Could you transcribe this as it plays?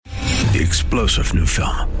the explosive new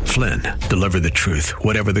film, Flynn, deliver the truth,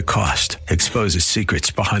 whatever the cost, exposes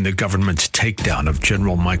secrets behind the government's takedown of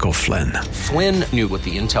General Michael Flynn. Flynn knew what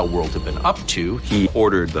the intel world had been up to. He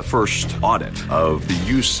ordered the first audit of the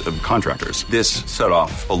use of contractors. This set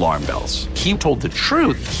off alarm bells. He told the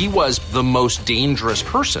truth. He was the most dangerous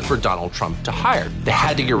person for Donald Trump to hire. They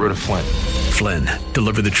had to get rid of Flynn. Flynn,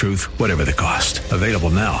 deliver the truth, whatever the cost. Available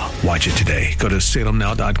now. Watch it today. Go to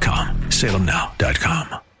salemnow.com.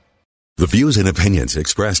 salemnow.com. The views and opinions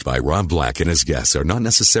expressed by Rob Black and his guests are not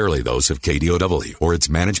necessarily those of KDOW or its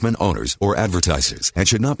management, owners, or advertisers and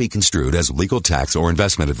should not be construed as legal, tax, or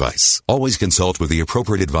investment advice. Always consult with the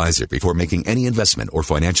appropriate advisor before making any investment or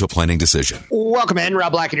financial planning decision. Welcome in,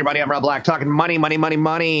 Rob Black and your buddy. I'm Rob Black, talking money,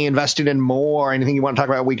 investing in more. Anything you want to talk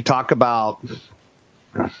about, we can talk about.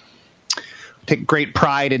 Take great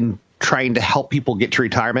pride in trying to help people get to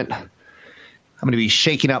retirement. I'm going to be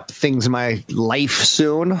shaking up things in my life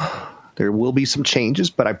soon. There will be some changes,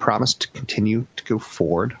 but I promise to continue to go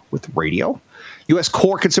forward with radio. U.S.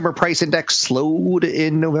 Core Consumer Price Index slowed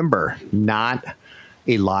in November. Not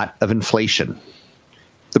a lot of inflation.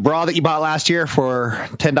 The bra that you bought last year for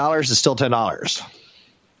 $10 is still $10.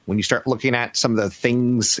 When you start looking at some of the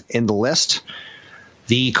things in the list,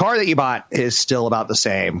 the car that you bought is still about the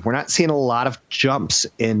same. We're not seeing a lot of jumps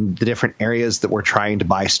in the different areas that we're trying to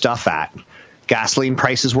buy stuff at. Gasoline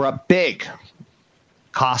prices were up big.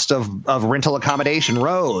 Cost of rental accommodation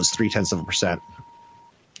rose 0.3%.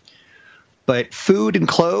 But food and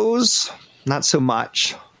clothes, not so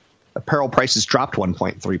much. Apparel prices dropped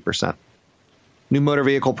 1.3%. New motor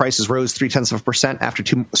vehicle prices rose 0.3% after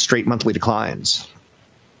 2 straight monthly declines.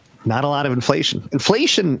 Not a lot of inflation.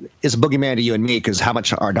 Inflation is a boogeyman to you and me because how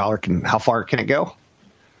far can it go?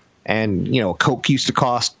 And, Coke used to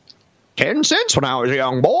cost 10 cents when I was a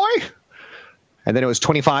young boy. And then it was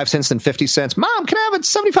 25 cents, then 50 cents. Mom, can I have it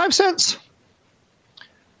 75 cents?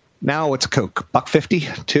 Now what's a Coke? $1.50,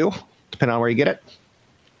 $2, depending on where you get it.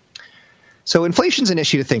 So inflation's an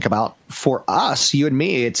issue to think about. For us, you and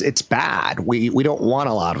me, it's bad. We don't want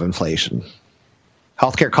a lot of inflation.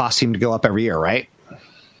 Healthcare costs seem to go up every year, right?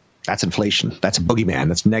 That's inflation. That's a boogeyman.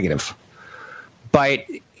 That's negative. But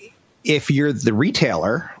if you're the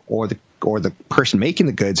retailer or the person making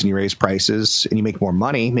the goods and you raise prices and you make more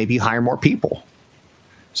money, maybe you hire more people.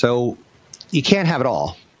 So you can't have it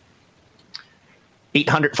all.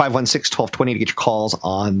 800-516-1220 to get your calls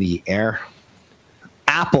on the air.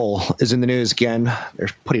 Apple is in the news again. They're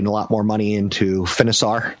putting a lot more money into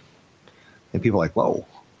Finisar. And people are like, whoa,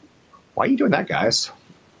 why are you doing that, guys?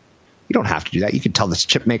 You don't have to do that. You can tell the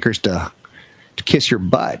chip makers to kiss your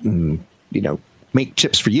butt and, make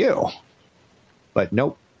chips for you. But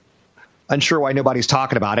nope. Unsure why nobody's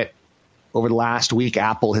talking about it. Over the last week,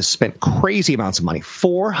 Apple has spent crazy amounts of money,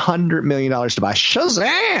 $400 million to buy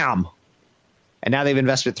Shazam. And now they've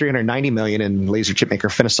invested $390 million in laser chip maker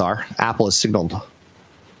Finisar. Apple has signaled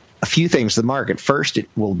a few things to the market. First, it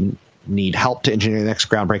will need help to engineer the next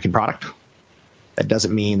groundbreaking product. That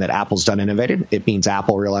doesn't mean that Apple's done innovating. It means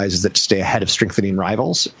Apple realizes that to stay ahead of strengthening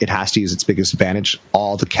rivals, it has to use its biggest advantage,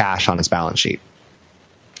 all the cash on its balance sheet.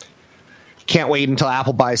 Can't wait until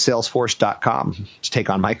Apple buys Salesforce.com to take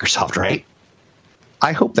on Microsoft, right?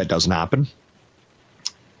 I hope that doesn't happen.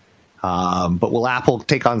 But will Apple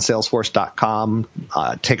take on Salesforce.com,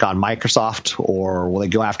 take on Microsoft, or will they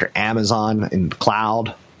go after Amazon in the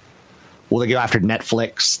cloud? Will they go after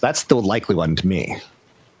Netflix? That's the likely one to me.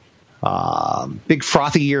 Big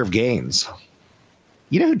frothy year of gains.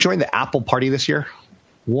 You know who joined the Apple party this year?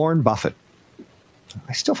 Warren Buffett.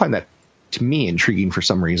 I still find that, to me, intriguing for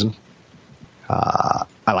some reason.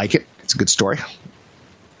 I like it. It's a good story.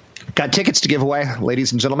 Got tickets to give away,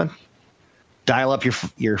 ladies and gentlemen. Dial up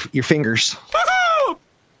your fingers.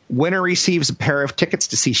 Winner receives a pair of tickets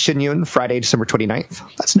to see Shin Yun Friday, December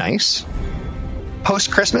 29th. That's nice.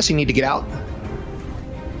 Post-Christmas, you need to get out.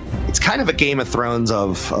 It's kind of a Game of Thrones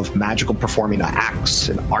of magical performing acts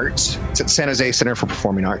and arts. It's at San Jose Center for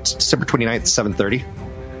Performing Arts, December 29th, 7:30.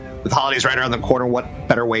 With holidays right around the corner, what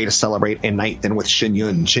better way to celebrate a night than with Shin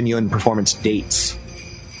Yun? Shin Yun performance dates.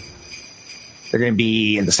 They're going to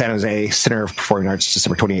be in the San Jose Center for Performing Arts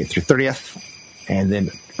December 28th through 30th. And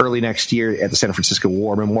then early next year at the San Francisco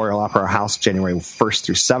War Memorial Opera House, January 1st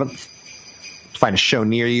through 7th. To find a show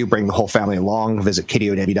near you, bring the whole family along. Visit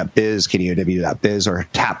kdow.biz, kdow.biz, or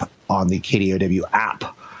tap on the KDOW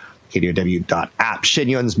app. KDOW.app. Shin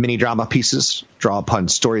Yun's mini drama pieces draw upon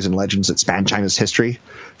stories and legends that span China's history,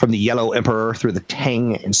 from the Yellow Emperor through the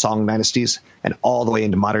Tang and Song dynasties, and all the way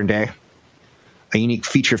into modern day. A unique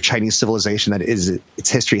feature of Chinese civilization that is its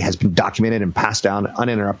history has been documented and passed down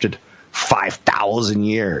uninterrupted 5,000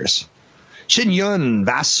 years. Qin Yun,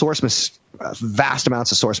 vast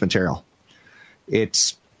amounts of source material.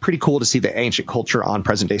 It's pretty cool to see the ancient culture on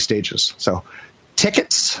present-day stages. So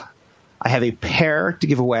tickets, I have a pair to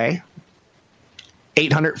give away.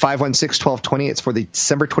 800-516-1220. It's for the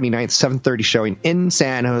December 29th, 7:30 showing in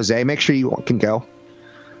San Jose. Make sure you can go.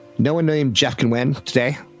 No one named Jeff can win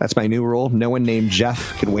today. That's my new rule. No one named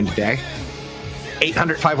Jeff can win today.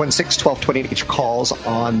 800-516-1220 to get your calls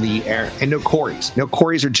on the air. And no Corys. No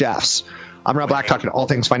Corys or Jeffs. I'm Rob Black, talking all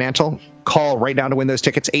things financial. Call right now to win those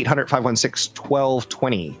tickets.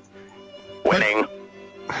 800-516-1220.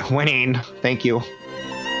 Winning. Thank you.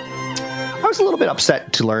 I was a little bit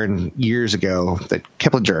upset to learn years ago that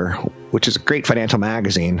Kiplinger, which is a great financial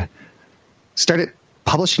magazine, started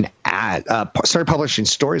publishing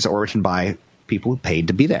stories that were written by people who paid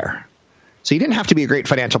to be there. So you didn't have to be a great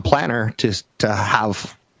financial planner to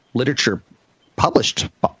have literature published,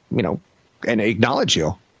 and acknowledge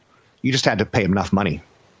you. You just had to pay them enough money.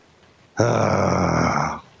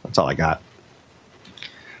 That's all I got.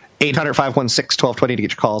 800-516-1220 to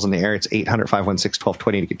get your calls on the air. It's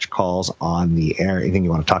 800-516-1220 to get your calls on the air. Anything you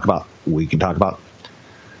want to talk about, we can talk about.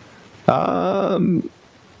 I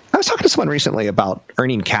was talking to someone recently about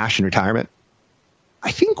earning cash in retirement.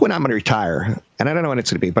 I think when I'm going to retire, and I don't know when it's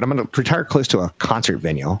going to be, but I'm going to retire close to a concert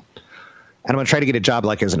venue, and I'm going to try to get a job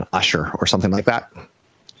like as an usher or something like that.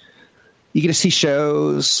 You get to see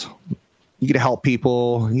shows, you get to help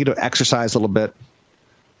people, you get to exercise a little bit.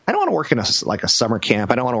 I don't want to work in a summer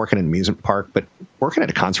camp. I don't want to work in an amusement park, but working at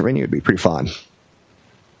a concert venue would be pretty fun.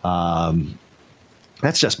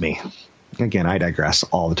 That's just me. Again, I digress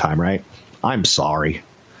all the time, right? I'm sorry.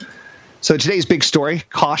 So today's big story,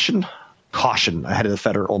 caution ahead of the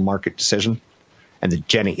federal market decision and the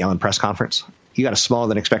Janet Yellen press conference. You got a smaller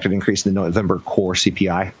than expected increase in the November core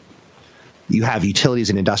CPI. You have utilities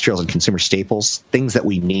and industrials and consumer staples, things that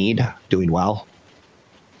we need, doing well.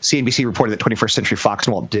 CNBC reported that 21st Century Fox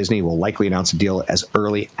and Walt Disney will likely announce a deal as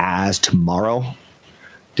early as tomorrow.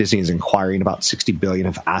 Disney is acquiring about $60 billion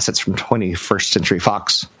of assets from 21st Century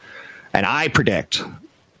Fox. And I predict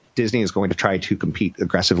Disney is going to try to compete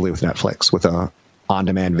aggressively with Netflix with a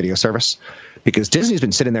on-demand video service, because Disney's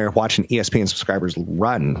been sitting there watching ESPN subscribers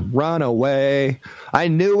run away. I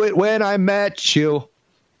knew it when I met you.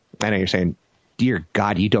 I know you're saying, dear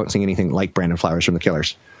God, you don't sing anything like Brandon Flowers from The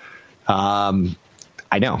Killers. I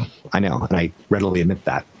know, and I readily admit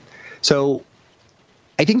that. So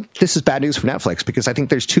I think this is bad news for Netflix, because I think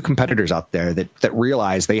there's two competitors out there that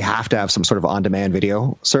realize they have to have some sort of on-demand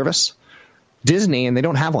video service. Disney, and they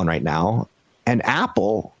don't have one right now, and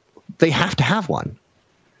Apple, they have to have one.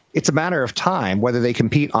 It's a matter of time whether they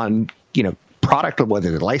compete on, product, or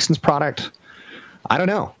whether they license product. I don't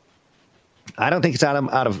know. I don't think it's out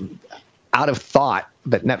of thought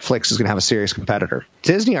that Netflix is going to have a serious competitor.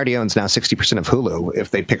 Disney already owns now 60% of Hulu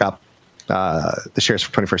if they pick up the shares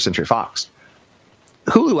for 21st Century Fox.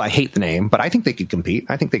 Hulu, I hate the name, but I think they could compete.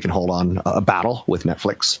 I think they can hold on a battle with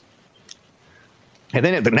Netflix. And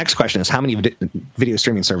then the next question is, how many video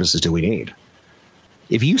streaming services do we need?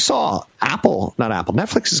 If you saw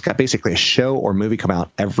Netflix has got basically a show or movie come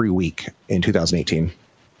out every week in 2018.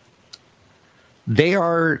 They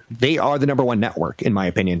are the number one network, in my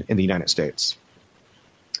opinion, in the United States.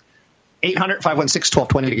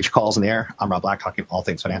 800-516-1220 to get your calls in the air. I'm Rob Black, talking all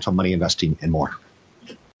things financial, money, investing, and more.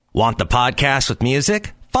 Want the podcast with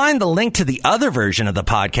music? Find the link to the other version of the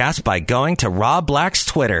podcast by going to Rob Black's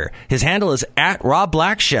Twitter. His handle is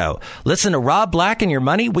 @RobBlackShow. Listen to Rob Black and Your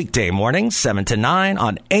Money weekday mornings, 7 to 9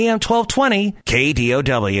 on AM 1220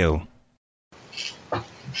 KDOW.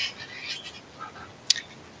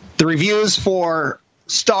 The reviews for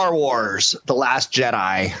Star Wars: The Last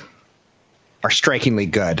Jedi are strikingly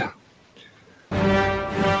good.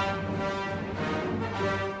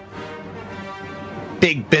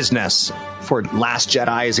 Big business for Last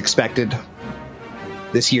Jedi is expected.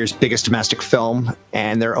 This year's biggest domestic film,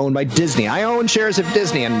 and they're owned by Disney. I own shares of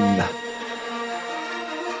Disney, and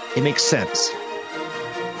it makes sense.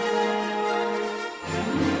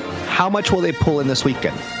 How much will they pull in this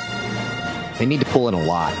weekend? They need to pull in a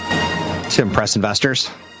lot to impress investors.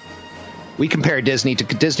 We compare Disney to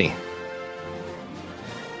Disney.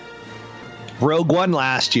 Rogue One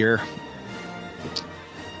last year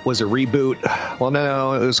was a reboot. Well,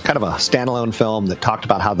 no, it was kind of a standalone film that talked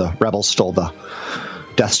about how the rebels stole the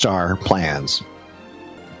Death Star plans.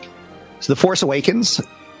 So The Force Awakens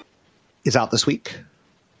is out this week.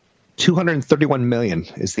 $231 million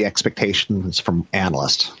is the expectations from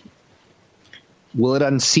analysts. Will it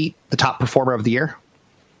unseat the top performer of the year?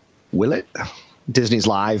 Will it? Disney's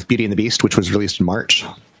live Beauty and the Beast, which was released in March.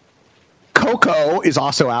 Coco is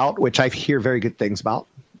also out, which I hear very good things about.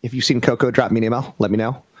 If you've seen Coco, drop me an email. Let me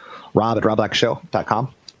know.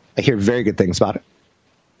 Rob@robblackshow.com. I hear very good things about it.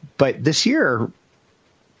 But this year,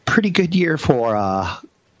 pretty good year for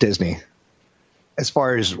Disney as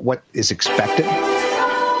far as what is expected.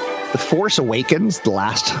 The Force Awakens, the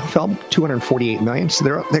last film, $248 million. So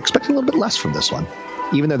they're expecting a little bit less from this one,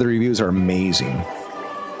 even though the reviews are amazing.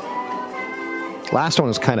 Last one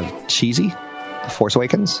was kind of cheesy, The Force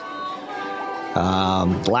Awakens.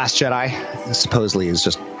 The Last Jedi supposedly is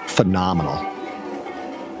just phenomenal.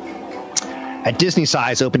 At Disney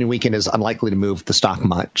size, opening weekend is unlikely to move the stock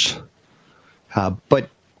much. But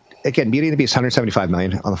again, Beauty and the Beast, $175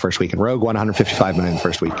 million on the first weekend. Rogue One, $155 million the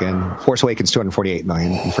first weekend. Force Awakens, $248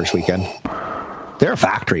 million in the first weekend. They're a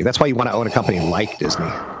factory. That's why you want to own a company like Disney.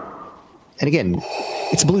 And again,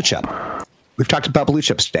 it's a blue chip. We've talked about blue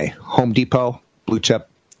chips today. Home Depot, blue chip.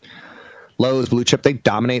 Lowe's, blue chip. They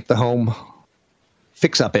dominate the home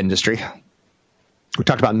fix-up industry. We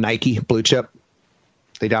talked about Nike, blue chip.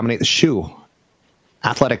 They dominate the shoe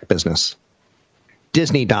athletic business.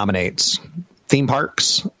 Disney dominates theme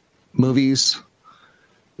parks, movies,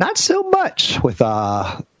 not so much with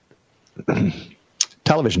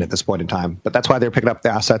television at this point in time, but that's why they're picking up the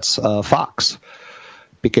assets of Fox,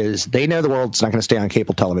 because they know the world's not going to stay on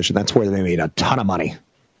cable television. That's where they made a ton of money.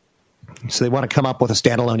 So they want to come up with a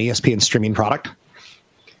standalone ESPN streaming product, and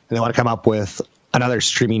they want to come up with another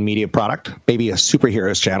streaming media product, maybe a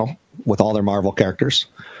superheroes channel with all their Marvel characters.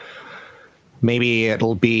 Maybe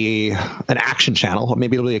it'll be an action channel, or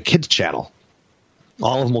maybe it'll be a kids channel.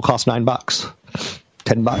 All of them will cost $9,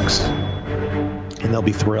 $10, and they'll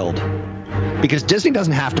be thrilled. Because Disney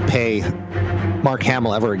doesn't have to pay Mark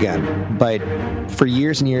Hamill ever again. But for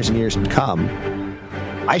years and years and years to come,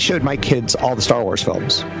 I showed my kids all the Star Wars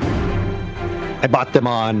films. I bought them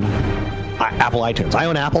on Apple iTunes. I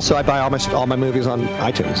own Apple, so I buy all my movies on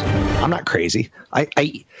iTunes. I'm not crazy.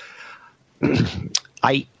 I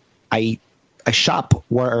shop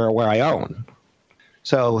where I own.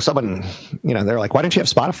 So someone, they're like, why don't you have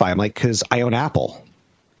Spotify? I'm like, because I own Apple,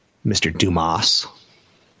 Mr. Dumas.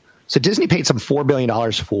 So Disney paid some $4 billion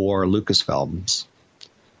for Lucasfilms.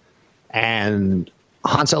 And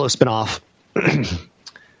Han Solo spinoff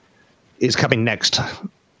is coming next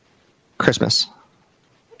Christmas.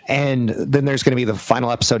 And then there's going to be the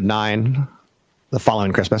final episode 9 the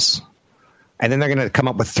following Christmas. And then they're going to come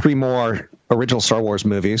up with 3 more original Star Wars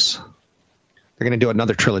movies. They're going to do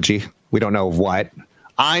another trilogy. We don't know of what.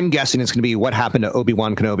 I'm guessing it's going to be what happened to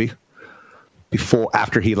Obi-Wan Kenobi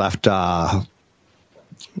after he left, Darth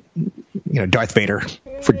Vader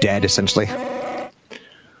for dead, essentially.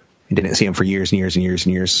 He didn't see him for years and years and years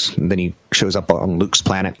and years. And then he shows up on Luke's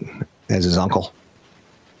planet as his uncle.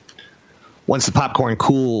 Once the popcorn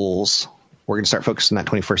cools, we're going to start focusing on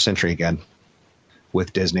that 21st century again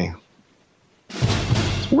with Disney.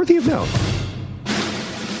 It's worthy of note.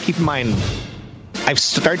 Keep in mind, I've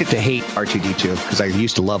started to hate R2-D2 because I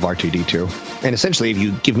used to love R2-D2. And essentially, if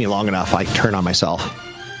you give me long enough, I turn on myself.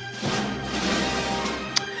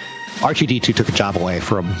 R2-D2 took a job away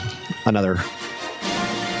from another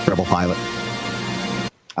rebel pilot.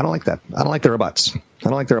 I don't like that. I don't like the robots.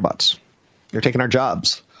 They're taking our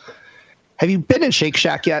jobs. Have you been in Shake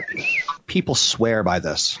Shack yet? People swear by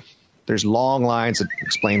this. There's long lines that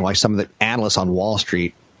explain why some of the analysts on Wall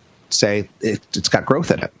Street say it's got growth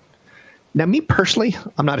in it. Now, me personally,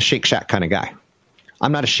 I'm not a Shake Shack kind of guy.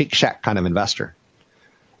 I'm not a Shake Shack kind of investor.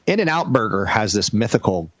 In-N-Out Burger has this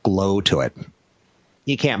mythical glow to it.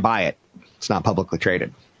 You can't buy it. It's not publicly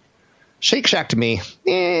traded. Shake Shack to me,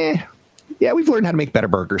 yeah, we've learned how to make better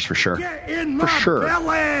burgers for sure. Get in my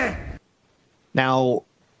belly! Now,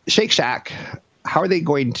 Shake Shack, how are they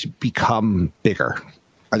going to become bigger?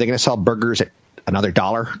 Are they going to sell burgers at another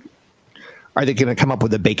 $1? Are they going to come up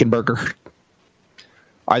with a bacon burger?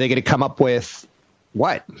 Are they going to come up with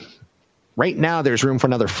what? Right now, there's room for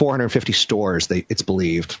another 450 stores, it's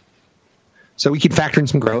believed. So we can factor in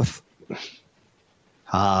some growth.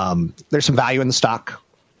 There's some value in the stock.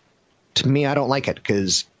 To me, I don't like it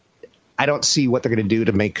because I don't see what they're going to do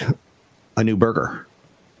to make a new burger.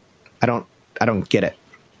 I don't get it.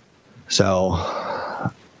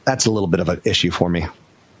 So that's a little bit of an issue for me.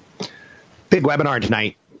 Big webinar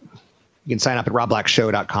tonight. You can sign up at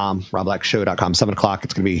robblackshow.com, robblackshow.com, 7 o'clock.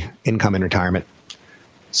 It's going to be income and retirement.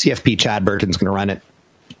 CFP Chad Burton's going to run it.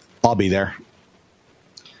 I'll be there.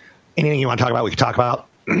 Anything you want to talk about, we can talk about.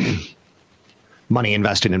 Money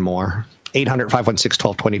invested in more.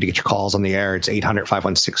 800-516-1220 to get your calls on the air. It's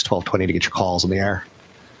 800-516-1220 to get your calls on the air.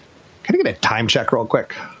 Can I get a time check real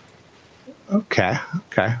quick? Okay.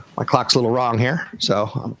 My clock's a little wrong here, so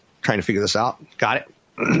I'm trying to figure this out. Got it.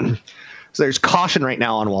 So there's caution right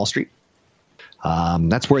now on Wall Street.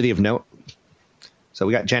 That's worthy of note. So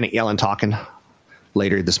we got Janet Yellen talking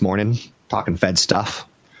later this morning, talking Fed stuff.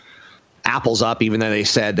 Apple's up, even though they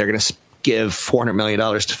said they're going to give $400 million to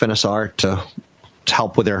Finisar to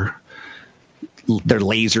help with their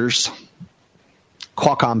lasers.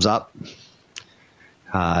 Qualcomm's up.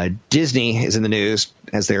 Disney is in the news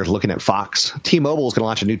as they're looking at Fox. T-Mobile is going to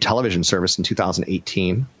launch a new television service in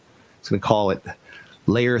 2018. It's going to call it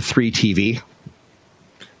Layer 3 TV.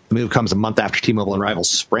 The move comes a month after T-Mobile and rival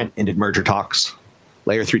Sprint ended merger talks.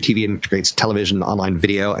 Layer 3 TV integrates television, online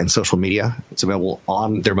video, and social media. It's available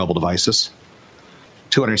on their mobile devices.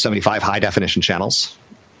 275 high-definition channels.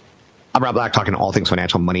 I'm Rob Black, talking all things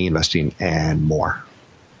financial, money, investing, and more.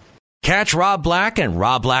 Catch Rob Black and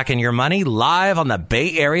Rob Black and Your Money live on the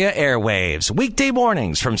Bay Area airwaves, weekday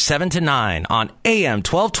mornings from 7 to 9 on AM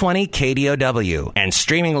 1220 KDOW and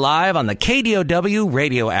streaming live on the KDOW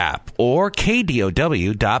radio app or KDOW.biz.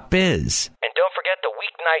 And don't forget the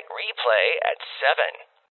weeknight replay at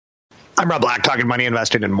 7. I'm Rob Black, talking money,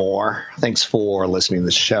 investing, and more. Thanks for listening to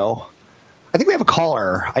the show. I think we have a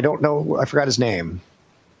caller. I don't know. I forgot his name.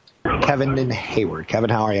 Kevin in Hayward. Kevin,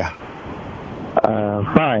 how are you?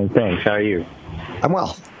 Fine, thanks. How are you? I'm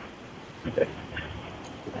well.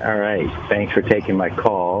 All right. Thanks for taking my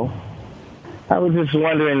call. I was just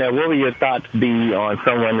wondering, what would your thoughts be on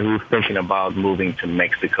someone who's thinking about moving to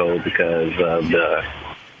Mexico because of the,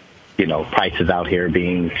 prices out here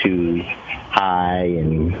being too high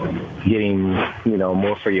and getting,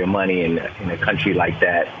 more for your money in a country like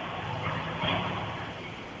that?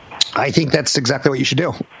 I think that's exactly what you should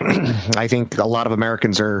do. I think a lot of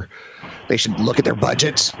Americans they should look at their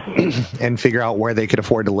budgets and figure out where they could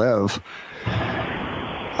afford to live.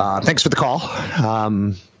 Thanks for the call.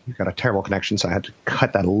 You've got a terrible connection, so I had to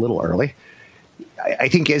cut that a little early. I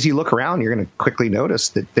think as you look around, you're going to quickly notice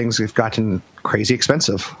that things have gotten crazy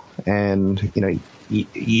expensive. And,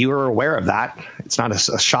 you're aware of that. It's not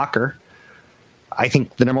a shocker. I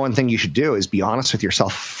think the number one thing you should do is be honest with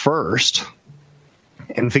yourself first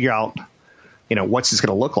and figure out, what's this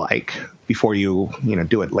going to look like before you,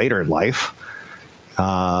 do it later in life,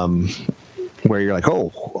 where you're like,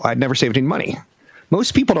 oh, I'd never saved any money.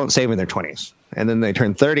 Most people don't save in their 20s, and then they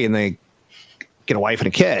turn 30 and they get a wife and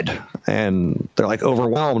a kid, and they're like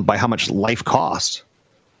overwhelmed by how much life costs.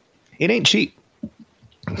 It ain't cheap.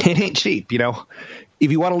 It ain't cheap.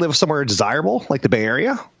 If you want to live somewhere desirable, like the Bay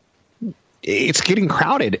Area, it's getting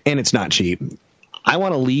crowded and it's not cheap. I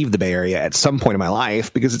want to leave the Bay Area at some point in my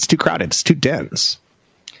life because it's too crowded. It's too dense.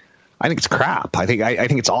 I think it's crap. I think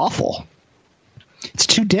it's awful. It's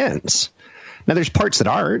too dense. Now, there's parts that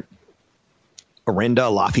aren't. Orinda,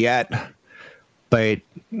 Lafayette. But,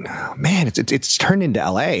 man, it's turned into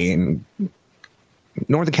L.A. and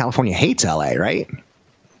Northern California hates L.A., right?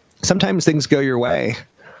 Sometimes things go your way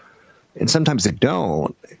and sometimes they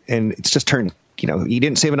don't. And it's just turned, you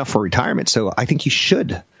didn't save enough for retirement. So I think you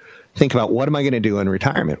should think about, what am I going to do in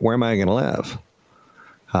retirement? Where am I going to live?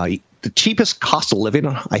 The cheapest cost of living,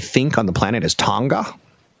 I think, on the planet is Tonga.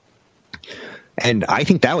 And I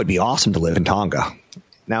think that would be awesome to live in Tonga.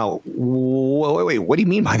 Now, wait, what do you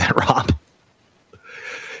mean by that, Rob?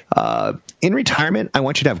 In retirement, I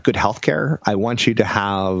want you to have good health care. I want you to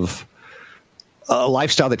have a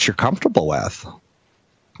lifestyle that you're comfortable with.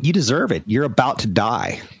 You deserve it. You're about to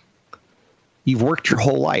die. You've worked your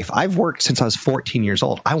whole life. I've worked since I was 14 years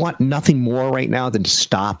old. I want nothing more right now than to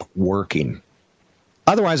stop working.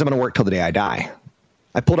 Otherwise, I'm going to work till the day I die.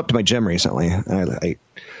 I pulled up to my gym recently. I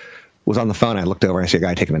was on the phone. I looked over and I see a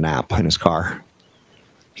guy taking a nap in his car.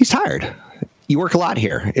 He's tired. You work a lot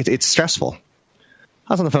here. It's stressful.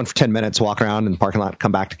 I was on the phone for 10 minutes, walk around in the parking lot,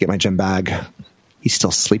 come back to get my gym bag. He's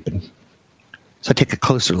still sleeping. So I take a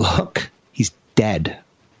closer look. He's dead.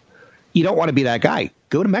 You don't want to be that guy.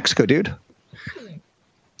 Go to Mexico, dude.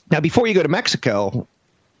 Now, before you go to Mexico,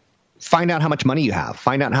 find out how much money you have.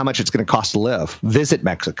 Find out how much it's going to cost to live. Visit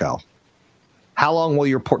Mexico. How long will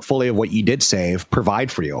your portfolio of what you did save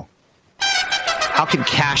provide for you? How can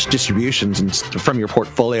cash distributions from your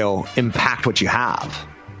portfolio impact what you have?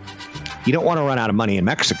 You don't want to run out of money in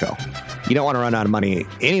Mexico. You don't want to run out of money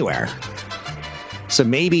anywhere. So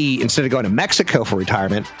maybe instead of going to Mexico for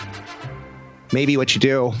retirement, maybe what you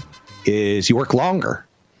do is you work longer.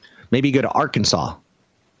 Maybe you go to Arkansas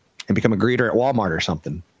and become a greeter at Walmart or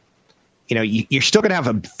something. You're still going to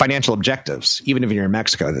have financial objectives, even if you're in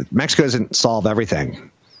Mexico. Mexico doesn't solve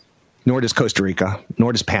everything, nor does Costa Rica,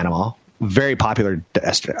 nor does Panama. Very popular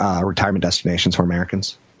retirement destinations for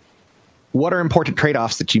Americans. What are important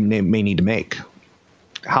trade-offs that you may need to make?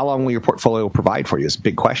 How long will your portfolio provide for you is a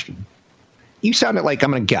big question. You sounded like,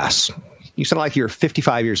 I'm going to guess, you sound like you're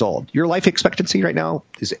 55 years old. Your life expectancy right now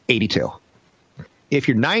is 82. If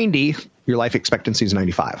you're 90, your life expectancy is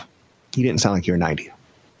 95. You didn't sound like you were 90.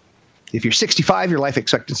 If you're 65, your life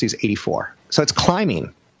expectancy is 84. So it's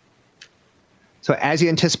climbing. So as you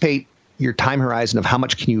anticipate your time horizon of how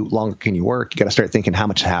much longer can you work, you got to start thinking, how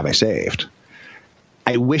much have I saved?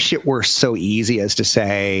 I wish it were so easy as to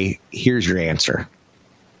say, here's your answer.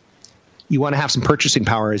 You want to have some purchasing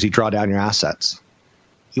power as you draw down your assets.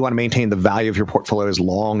 You want to maintain the value of your portfolio as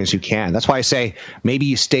long as you can. That's why I say maybe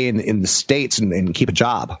you stay in the States and keep a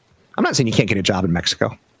job. I'm not saying you can't get a job in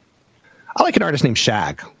Mexico. I like an artist named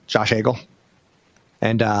Shag, Josh Agel.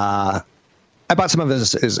 And I bought some of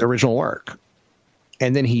his original work.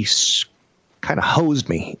 And then he kind of hosed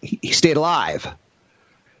me. He stayed alive.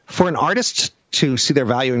 For an artist to see their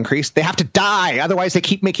value increase, they have to die. Otherwise, they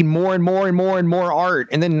keep making more and more and more and more art.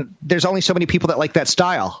 And then there's only so many people that like that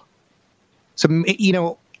style. So,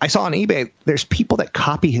 I saw on eBay, there's people that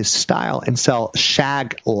copy his style and sell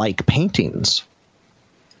Shag-like paintings.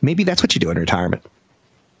 Maybe that's what you do in retirement.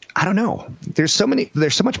 I don't know. There's so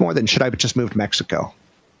much more than should I just move to Mexico?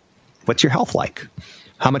 What's your health like?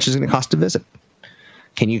 How much is it going to cost to visit?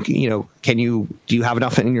 Do you have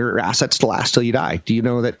enough in your assets to last till you die? Do you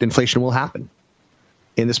know that inflation will happen?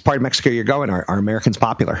 In this part of Mexico you're going, are Americans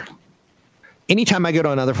popular? Anytime I go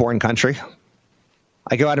to another foreign country,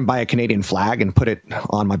 I go out and buy a Canadian flag and put it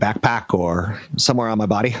on my backpack or somewhere on my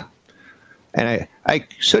body. And I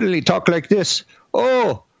suddenly talk like this.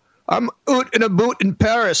 Oh, I'm out in a boot in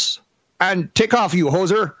Paris. And take off, you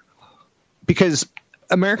hoser. Because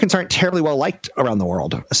Americans aren't terribly well liked around the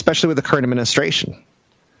world, especially with the current administration.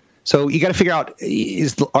 So you got to figure out,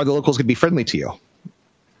 are the locals going to be friendly to you?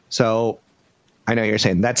 So I know you're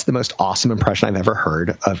saying that's the most awesome impression I've ever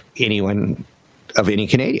heard of anyone, of any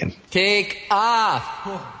Canadian. Take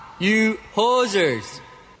off, you hosers.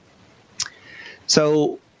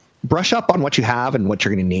 So brush up on what you have and what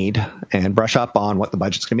you're going to need, and brush up on what the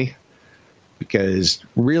budget's going to be. Because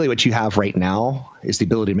really what you have right now is the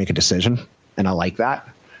ability to make a decision, and I like that.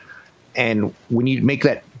 And when you make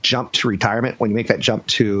that jump to retirement, when you make that jump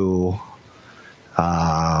to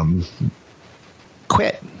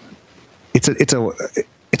quit, it's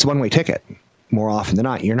a one-way ticket more often than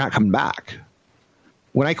not. You're not coming back.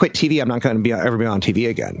 When I quit TV, I'm not going to ever be on TV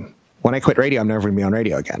again. When I quit radio, I'm never going to be on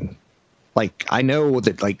radio again. Like, I know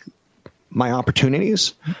that, like, my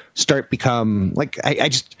opportunities become like,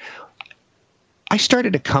 I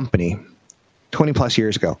started a company 20 plus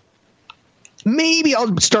years ago. Maybe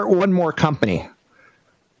I'll start one more company,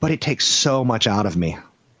 but it takes so much out of me.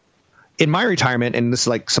 In my retirement, and this is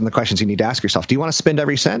like some of the questions you need to ask yourself, do you want to spend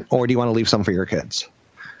every cent or do you want to leave some for your kids?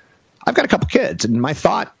 I've got a couple kids, and my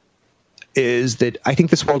thought is that I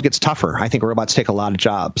think this world gets tougher. I think robots take a lot of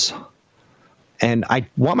jobs. And I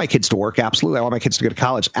want my kids to work, absolutely. I want my kids to go to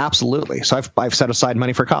college, absolutely. So I've set aside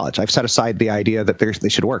money for college. I've set aside the idea that they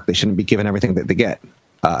should work. They shouldn't be given everything that they get.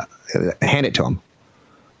 Hand it to them.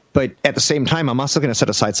 But at the same time, I'm also going to set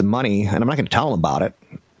aside some money, and I'm not going to tell them about it.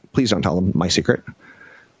 Please don't tell them my secret.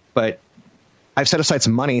 But I've set aside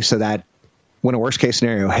some money so that when a worst-case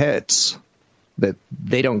scenario hits, that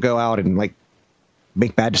they don't go out and, like,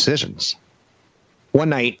 make bad decisions. One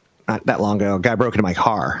night, not that long ago, a guy broke into my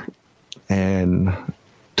car and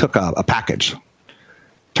took a package.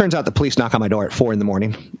 Turns out the police knock on my door at 4 a.m,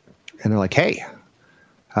 and they're like, hey,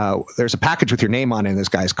 there's a package with your name on it in this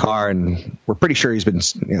guy's car, and we're pretty sure he's been,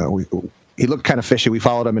 he looked kind of fishy. We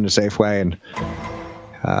followed him into Safeway, and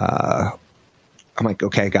I'm like,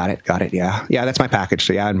 okay, got it, yeah, that's my package.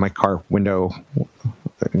 So yeah, and my car window,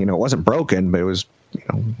 it wasn't broken, but it was,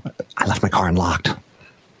 I left my car unlocked.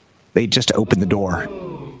 They just opened the door.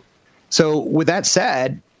 So with that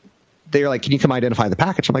said, they're like, can you come identify the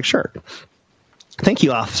package? I'm like, sure. Thank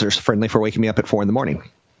you, Officers Friendly, for waking me up at 4 a.m.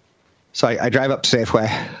 So I drive up to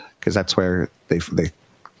Safeway, because that's where they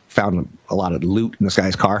found a lot of loot in this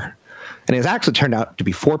guy's car. And it actually turned out to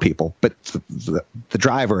be 4 people, but the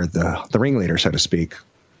driver, the ringleader, so to speak,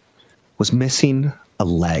 was missing a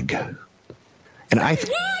leg. And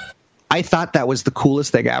I thought that was the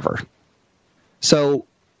coolest thing ever. So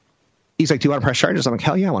he's like, do you want to press charges? I'm like,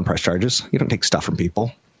 hell yeah, I want to press charges. You don't take stuff from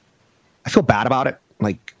people. I feel bad about it.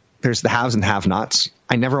 Like, there's the haves and have-nots.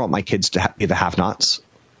 I never want my kids to be the have-nots.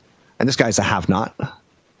 And this guy's a have-not.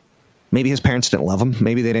 Maybe his parents didn't love him.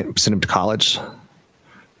 Maybe they didn't send him to college.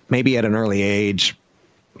 Maybe at an early age,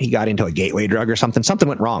 he got into a gateway drug or something. Something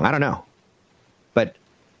went wrong. I don't know. But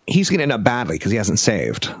he's going to end up badly because he hasn't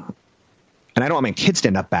saved. And I don't want my kids to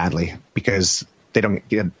end up badly because they don't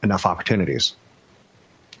get enough opportunities.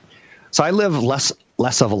 So I live less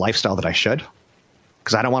of a lifestyle that I should,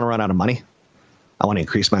 because I don't want to run out of money. I want to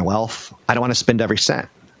increase my wealth. I don't want to spend every cent.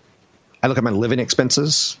 I look at my living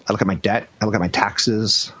expenses. I look at my debt. I look at my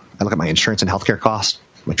taxes. I look at my insurance and healthcare costs,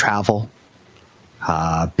 my travel.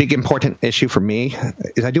 Big important issue for me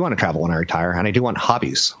is I do want to travel when I retire, and I do want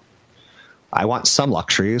hobbies. I want some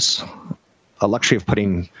luxuries, a luxury of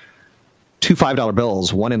putting two $5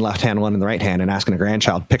 bills, one in left hand, one in the right hand, and asking a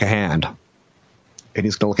grandchild, pick a hand. And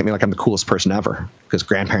he's going to look at me like I'm the coolest person ever, because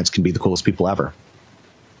grandparents can be the coolest people ever.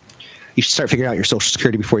 You should start figuring out your Social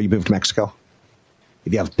Security before you move to Mexico.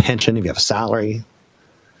 If you have a pension, if you have a salary,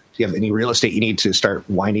 if you have any real estate you need to start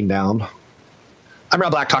winding down. I'm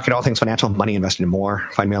Rob Black, talking all things financial, money, investing, and more.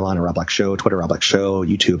 Find me online at Rob Black Show, Twitter, Rob Black Show,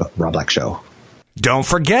 YouTube, Rob Black Show. Don't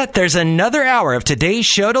forget, there's another hour of today's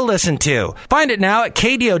show to listen to. Find it now at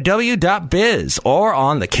KDOW.biz or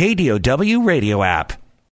on the KDOW radio app.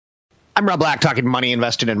 I'm Rob Black, talking money,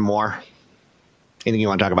 investing, and more. Anything you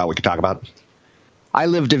want to talk about, we can talk about. I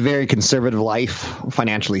lived a very conservative life,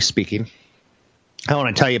 financially speaking. I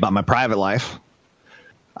want to tell you about my private life.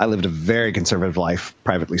 I lived a very conservative life,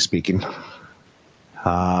 privately speaking.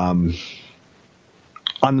 On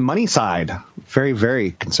the money side, very,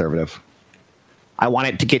 very conservative. I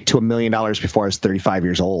wanted to get to $1 million before I was 35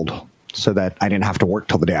 years old so that I didn't have to work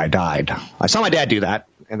till the day I died. I saw my dad do that,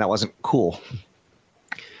 and that wasn't cool.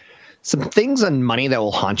 Some things on money that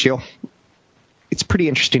will haunt you. It's pretty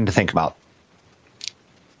interesting to think about.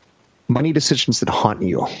 Money decisions that haunt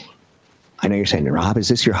you. I know you're saying, Rob, is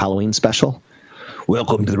this your Halloween special?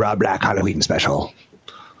 Welcome to the Rob Black Halloween special.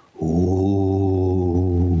 Ooh.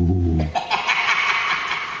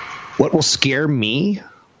 What will scare me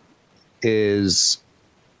is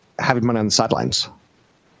having money on the sidelines.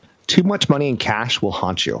 Too much money in cash will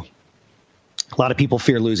haunt you. A lot of people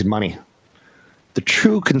fear losing money. The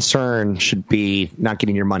true concern should be not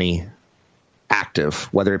getting your money active,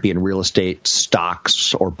 whether it be in real estate,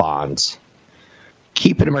 stocks, or bonds.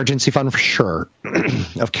 Keep an emergency fund for sure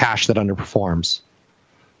of cash that underperforms.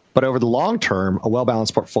 But over the long term, a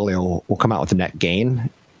well-balanced portfolio will come out with a net gain.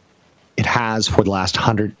 It has for the last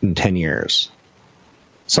 110 years.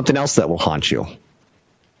 Something else that will haunt you.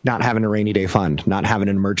 Not having a rainy day fund, not having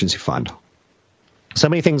an emergency fund. So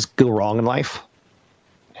many things go wrong in life.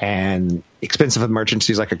 And expensive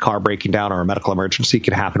emergencies like a car breaking down or a medical emergency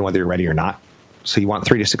can happen whether you're ready or not. So you want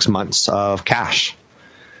 3 to 6 months of cash.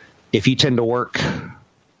 If you tend to work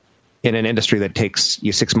in an industry that takes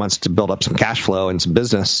you 6 months to build up some cash flow and some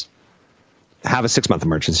business, have a 6-month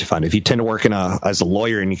emergency fund. If you tend to work as a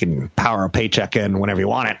lawyer and you can power a paycheck in whenever you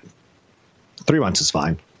want it, 3 months is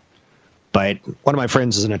fine. But one of my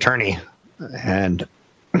friends is an attorney, and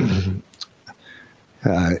in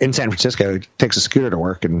San Francisco, he takes a scooter to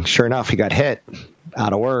work, and sure enough, he got hit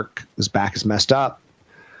out of work. His back is messed up.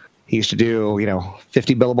 He used to do,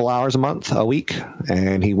 50 billable hours a week,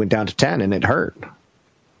 and he went down to 10, and it hurt.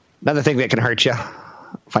 Another thing that can hurt you,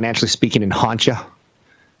 financially speaking, and haunt you,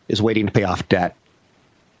 is waiting to pay off debt.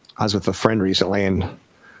 I was with a friend recently, and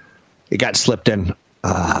it got slipped in.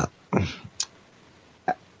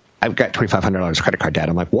 I've got $2,500 credit card debt.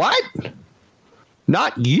 I'm like, what?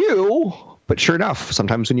 Not you. But sure enough,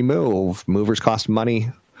 sometimes when you move, movers cost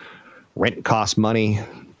money, rent costs money,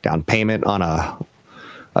 down payment on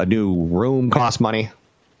a new room costs money.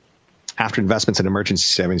 After investments and emergency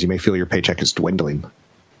savings, you may feel your paycheck is dwindling.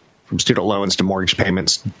 From student loans to mortgage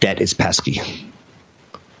payments, debt is pesky.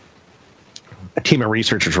 A team of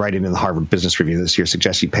researchers writing in the Harvard Business Review this year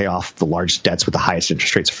suggests you pay off the largest debts with the highest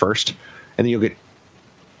interest rates first, and then you'll get,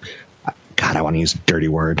 God, I want to use a dirty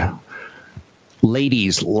word,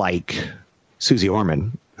 ladies like Susie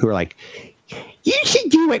Orman, who are like, you should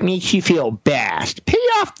do what makes you feel best. Pay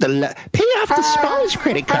off the smallest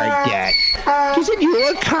credit card debt, because then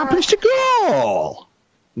you'll accomplish a goal.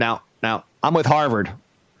 Now, I'm with Harvard.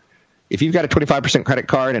 If you've got a 25% credit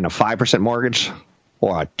card and a 5% mortgage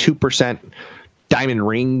or a 2% diamond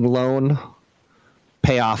ring loan,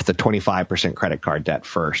 pay off the 25% credit card debt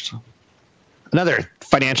first. Another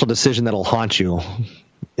financial decision that'll haunt you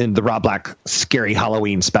in the Rob Black Scary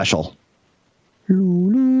Halloween special.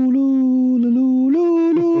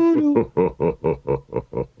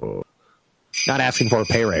 Not asking for a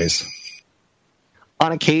pay raise.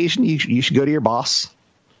 On occasion, you should go to your boss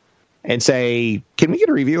and say, can we get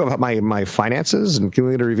a review of my finances, and can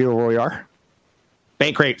we get a review of where we are?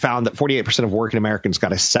 Bankrate found that 48% of working Americans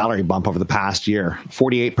got a salary bump over the past year.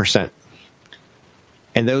 48%.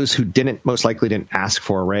 And those who most likely didn't ask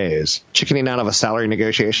for a raise. Chickening out of a salary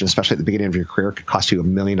negotiation, especially at the beginning of your career, could cost you $1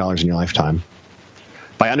 million in your lifetime.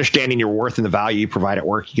 By understanding your worth and the value you provide at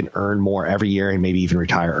work, you can earn more every year and maybe even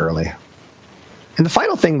retire early. And the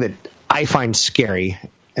final thing that I find scary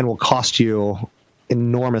and will cost you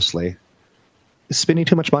enormously is spending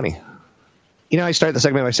too much money. I started the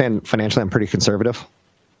segment by saying financially I'm pretty conservative.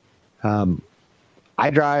 I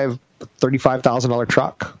drive a $35,000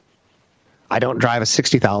 truck. I don't drive a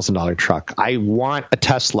 $60,000 truck. I want a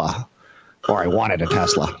Tesla, or I wanted a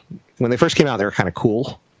Tesla. When they first came out, they were kind of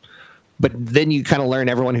cool. But then you kind of learn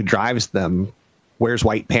everyone who drives them wears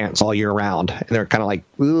white pants all year round. And they're kind of like,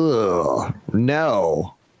 ugh,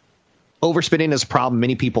 no. Overspending is a problem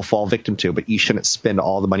many people fall victim to, but you shouldn't spend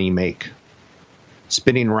all the money you make.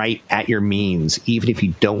 Spending right at your means, even if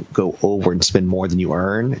you don't go over and spend more than you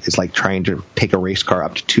earn, is like trying to take a race car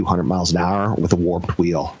up to 200 miles an hour with a warped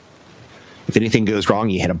wheel. If anything goes wrong,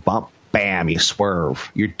 you hit a bump, bam, you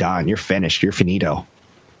swerve. You're done. You're finished. You're finito.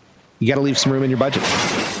 You got to leave some room in your budget.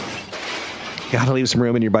 You got to leave some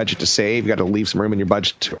room in your budget to save. You got to leave some room in your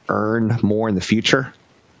budget to earn more in the future.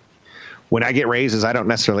 When I get raises, I don't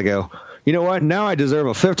necessarily go, you know what? Now I deserve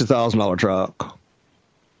a $50,000 truck.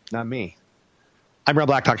 Not me. I'm Rob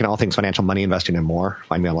Black, talking all things financial, money, investing, and more.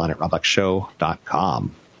 Find me online at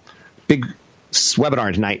robblackshow.com. Big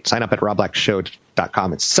webinar tonight. Sign up at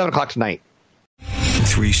robblackshow.com. It's 7 o'clock tonight.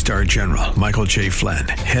 3-star General Michael J. Flynn,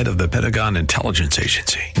 head of the Pentagon Intelligence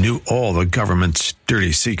Agency, knew all the government's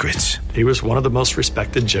dirty secrets. He was one of the most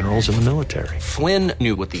respected generals in the military. Flynn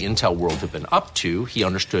knew what the intel world had been up to. He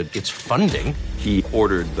understood its funding. He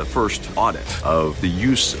ordered the first audit of the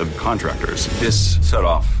use of contractors. This set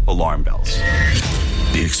off alarm bells.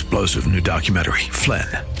 The explosive new documentary, Flynn,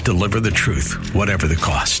 Deliver the Truth, Whatever the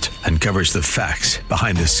Cost, uncovers the facts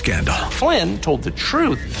behind this scandal. Flynn told the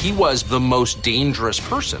truth. He was the most dangerous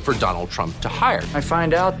person for Donald Trump to hire. I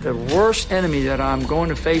find out the worst enemy that I'm going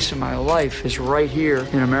to face in my life is right here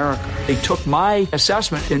in America. They took my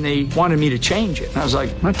assessment and they wanted me to change it. And I was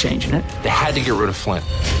like, I'm not changing it. They had to get rid of Flynn.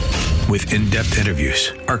 With in-depth interviews,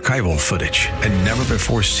 archival footage, and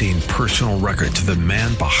never-before-seen personal records of the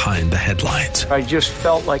man behind the headlines. I just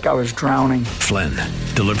felt like I was drowning. Flynn,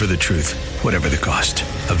 Deliver the Truth, Whatever the Cost.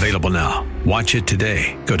 Available now. Watch it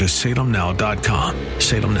today. Go to salemnow.com.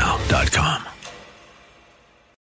 salemnow.com.